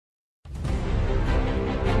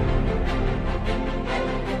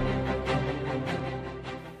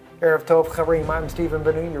Erev Tov Chaverim, I'm Stephen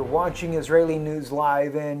Benu. You're watching Israeli News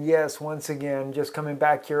Live, and yes, once again, just coming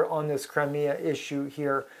back here on this Crimea issue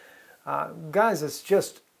here. Guys, it's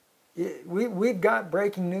just, we've got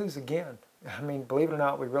breaking news again. I mean, believe it or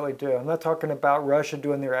not, we really do. I'm not talking about Russia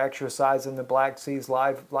doing their exercise in the Black Seas,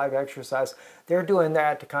 live exercise. They're doing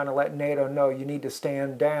that to kind of let NATO know you need to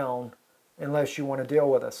stand down unless you want to deal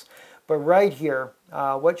with us. But right here,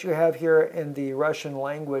 what you have here in the Russian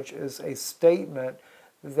language is a statement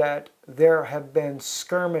that there have been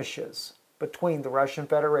skirmishes between the Russian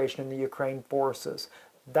Federation and the Ukraine forces.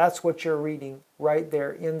 That's what you're reading right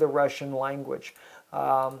there in the Russian language.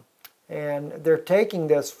 And they're taking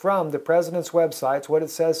this from the president's website. It's what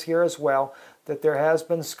it says here as well, that there has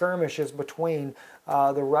been skirmishes between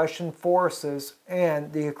the Russian forces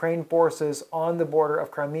and the Ukraine forces on the border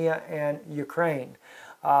of Crimea and Ukraine.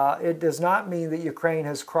 It does not mean that Ukraine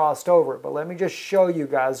has crossed over, but let me just show you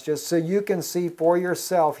guys, just so you can see for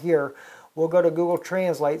yourself here. We'll go to Google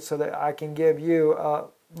Translate so that I can give you a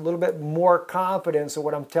little bit more confidence that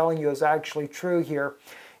what I'm telling you is actually true here.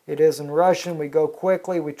 It is in Russian. We go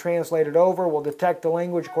quickly. We translate it over. We'll detect the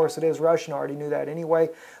language. Of course, it is Russian. I already knew that anyway.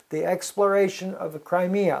 The exploration of the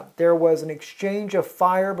Crimea. There was an exchange of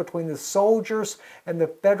fire between the soldiers and the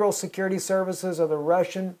Federal Security Services of the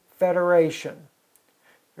Russian Federation.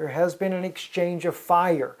 There has been an exchange of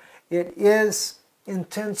fire. It is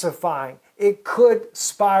intensifying. It could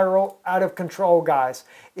spiral out of control, guys.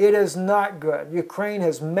 It is not good. Ukraine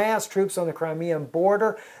has massed troops on the Crimean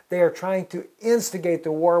border. They are trying to instigate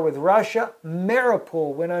the war with Russia.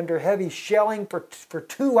 Mariupol went under heavy shelling for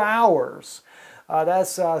 2 hours.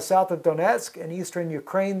 That's south of Donetsk and eastern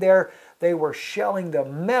Ukraine there. They were shelling the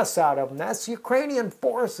mess out of them. That's Ukrainian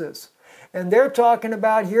forces. And they're talking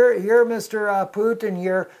about here Mr. Putin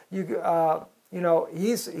here, you know,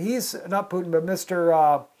 he's not Putin, but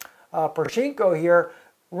Mr. Poroshenko here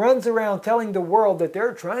runs around telling the world that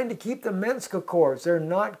they're trying to keep the Minsk Accords. They're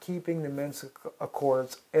not keeping the Minsk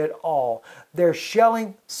Accords at all. They're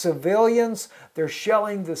shelling civilians. They're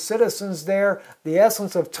shelling the citizens there. The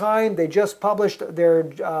essence of time, they just published their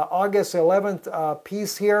August 11th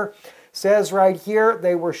piece here. Says right here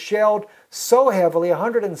they were shelled so heavily,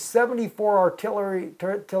 174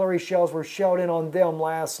 artillery shells were shelled in on them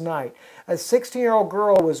last night. A 16-year-old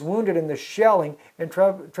girl was wounded in the shelling in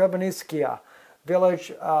Treblinskaya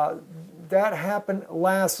village. That happened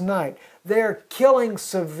last night. They're killing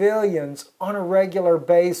civilians on a regular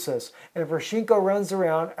basis. And Poroshenko runs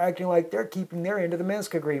around acting like they're keeping their end of the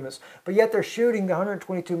Minsk agreements. But yet they're shooting the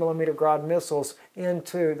 122mm Grad missiles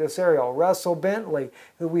into this area. Russell Bentley,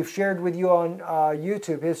 who we've shared with you on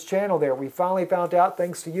YouTube, his channel there. We finally found out,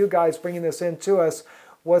 thanks to you guys bringing this in to us,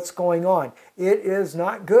 what's going on. It is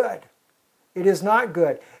not good. It is not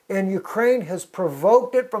good. And Ukraine has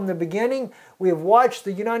provoked it from the beginning. We have watched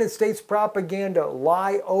the United States propaganda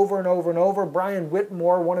lie over and over and over. Brian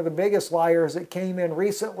Whitmore, one of the biggest liars that came in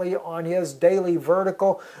recently on his daily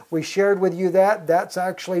vertical. We shared with you that. That's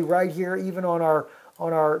actually right here, even on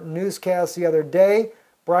our newscast the other day.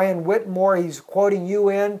 Brian Whitmore, he's quoting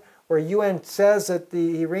UN, where UN says that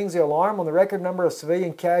he rings the alarm on the record number of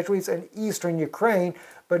civilian casualties in eastern Ukraine,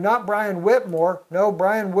 but not Brian Whitmore. No,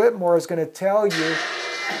 Brian Whitmore is going to tell you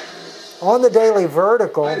on the Daily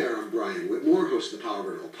Vertical. Hi there, I'm Brian Whitmore, host of the Power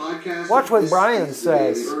Vertical podcast. Watch what Brian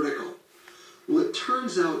says. Daily Vertical. Well, it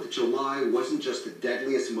turns out that July wasn't just the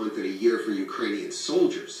deadliest month in a year for Ukrainian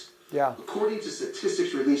soldiers. Yeah. According to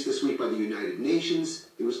statistics released this week by the United Nations,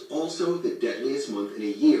 it was also the deadliest month in a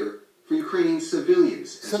year for Ukrainian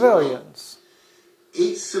civilians as well.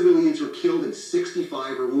 8 civilians were killed and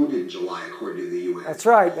 65 were wounded in July, according to the UN. That's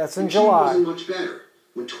right. That's in July. June wasn't much better,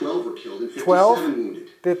 when 12 were killed and 57 wounded.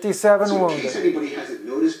 57 so wounded. in case anybody hasn't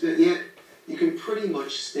noticed it yet, you can pretty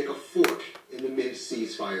much stick a fork in the Minsk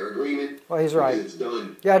ceasefire agreement. Well, he's right. It's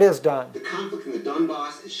done. Yeah, it is done. The conflict in the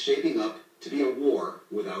Donbass is shaping up to be a war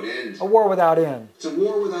without end. A war without end. It's a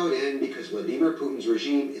war without end because Vladimir Putin's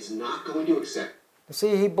regime is not going to accept.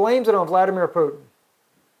 See, he blames it on Vladimir Putin.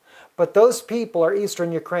 But those people are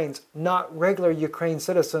Eastern Ukrainians, not regular Ukraine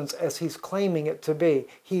citizens as he's claiming it to be.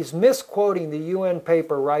 He's misquoting the UN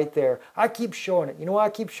paper right there. I keep showing it. You know why I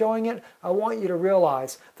keep showing it? I want you to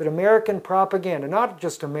realize that American propaganda, not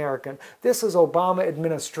just American, this is Obama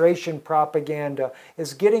administration propaganda,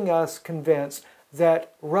 is getting us convinced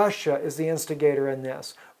that Russia is the instigator in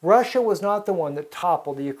this. Russia was not the one that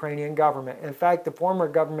toppled the Ukrainian government. In fact, the former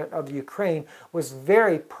government of the Ukraine was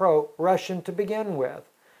very pro-Russian to begin with.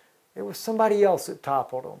 It was somebody else that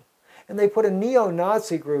toppled them. And they put a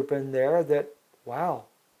neo-Nazi group in there that, wow,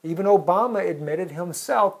 even Obama admitted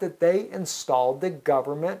himself that they installed the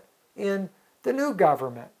government in the new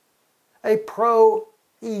government. A pro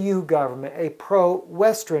EU government, a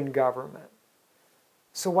pro-Western government.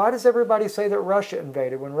 So why does everybody say that Russia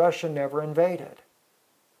invaded when Russia never invaded?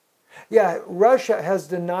 Yeah, Russia has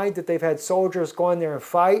denied that they've had soldiers go in there and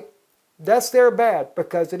fight. That's their bad,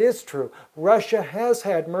 because it is true. Russia has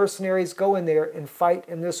had mercenaries go in there and fight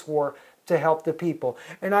in this war to help the people.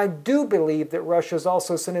 And I do believe that Russia has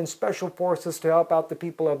also sent in special forces to help out the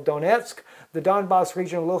people of Donetsk, the Donbass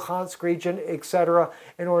region, Luhansk region, etc.,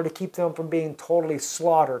 in order to keep them from being totally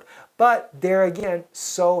slaughtered. But there again,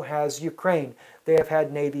 so has Ukraine. They have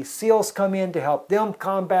had Navy SEALs come in to help them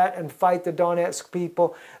combat and fight the Donetsk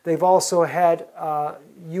people. They've also had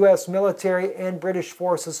U.S. military and British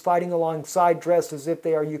forces fighting alongside, dressed as if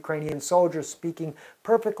they are Ukrainian soldiers, speaking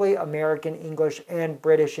perfectly American English and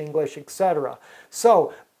British English, etc.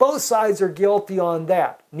 So both sides are guilty on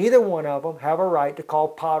that. Neither one of them have a right to call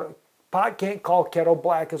pot can't call kettle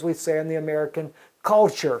black, as we say in the American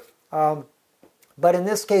culture. But in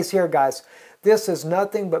this case here, guys, this is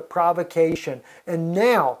nothing but provocation. And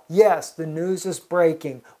now, yes, the news is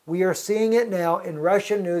breaking. We are seeing it now in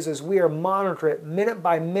Russian news as we are monitoring it minute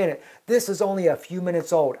by minute. This is only a few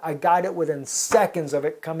minutes old. I got it within seconds of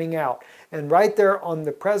it coming out. And right there on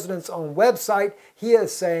the president's own website, he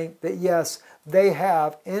is saying that yes, they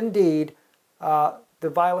have indeed, the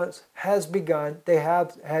violence has begun. They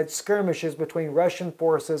have had skirmishes between Russian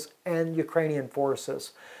forces and Ukrainian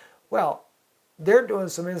forces. Well, they're doing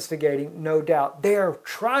some instigating, no doubt. They are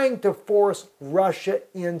trying to force Russia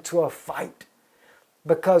into a fight.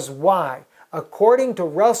 Because why? According to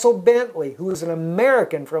Russell Bentley, who is an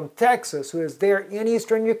American from Texas, who is there in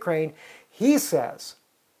eastern Ukraine, he says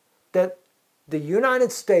that the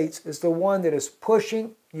United States is the one that is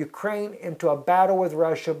pushing Ukraine into a battle with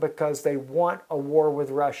Russia because they want a war with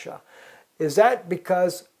Russia. Is that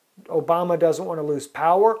because Obama doesn't want to lose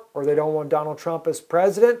power, or they don't want Donald Trump as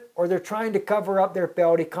president, or they're trying to cover up their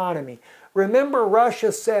failed economy? Remember,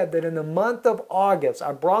 Russia said that in the month of August,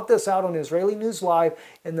 I brought this out on Israeli News Live,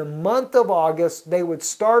 in the month of August, they would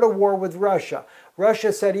start a war with Russia.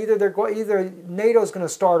 Russia said either NATO is going to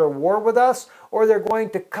start a war with us, or they're going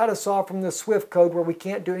to cut us off from the SWIFT code where we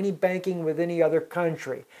can't do any banking with any other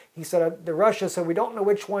country. He said, Russia said, we don't know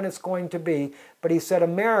which one it's going to be, but he said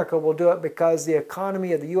America will do it because the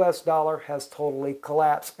economy of the U.S. dollar has totally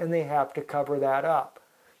collapsed, and they have to cover that up.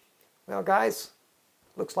 Well, guys,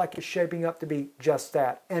 looks like it's shaping up to be just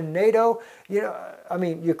that. And NATO,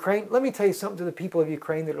 Ukraine, let me tell you something to the people of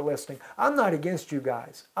Ukraine that are listening. I'm not against you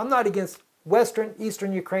guys. I'm not against Western,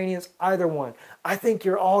 Eastern Ukrainians, either one. I think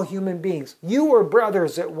you're all human beings. You were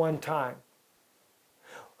brothers at one time.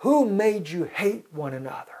 Who made you hate one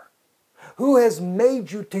another? Who has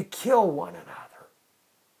made you to kill one another?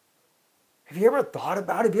 Have you ever thought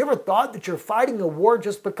about it? Have you ever thought that you're fighting a war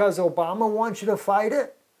just because Obama wants you to fight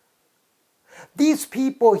it? These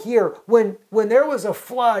people here, when there was a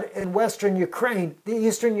flood in Western Ukraine, the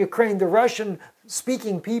Eastern Ukraine, the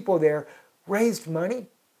Russian-speaking people there raised money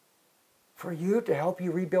for you to help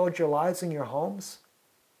you rebuild your lives and your homes.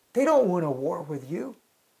 They don't want a war with you.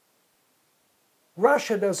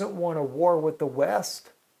 Russia doesn't want a war with the West.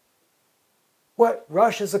 What,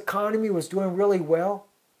 Russia's economy was doing really well?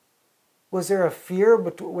 Was there a fear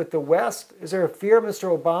with the West? Is there a fear,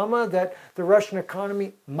 Mr. Obama, that the Russian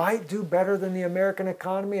economy might do better than the American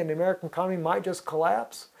economy and the American economy might just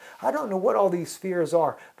collapse? I don't know what all these fears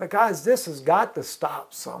are. But guys, this has got to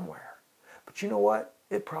stop somewhere. But you know what?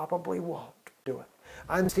 It probably won't do it.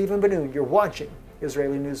 I'm Stephen Benoon. You're watching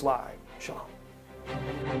Israeli News Live. Shalom.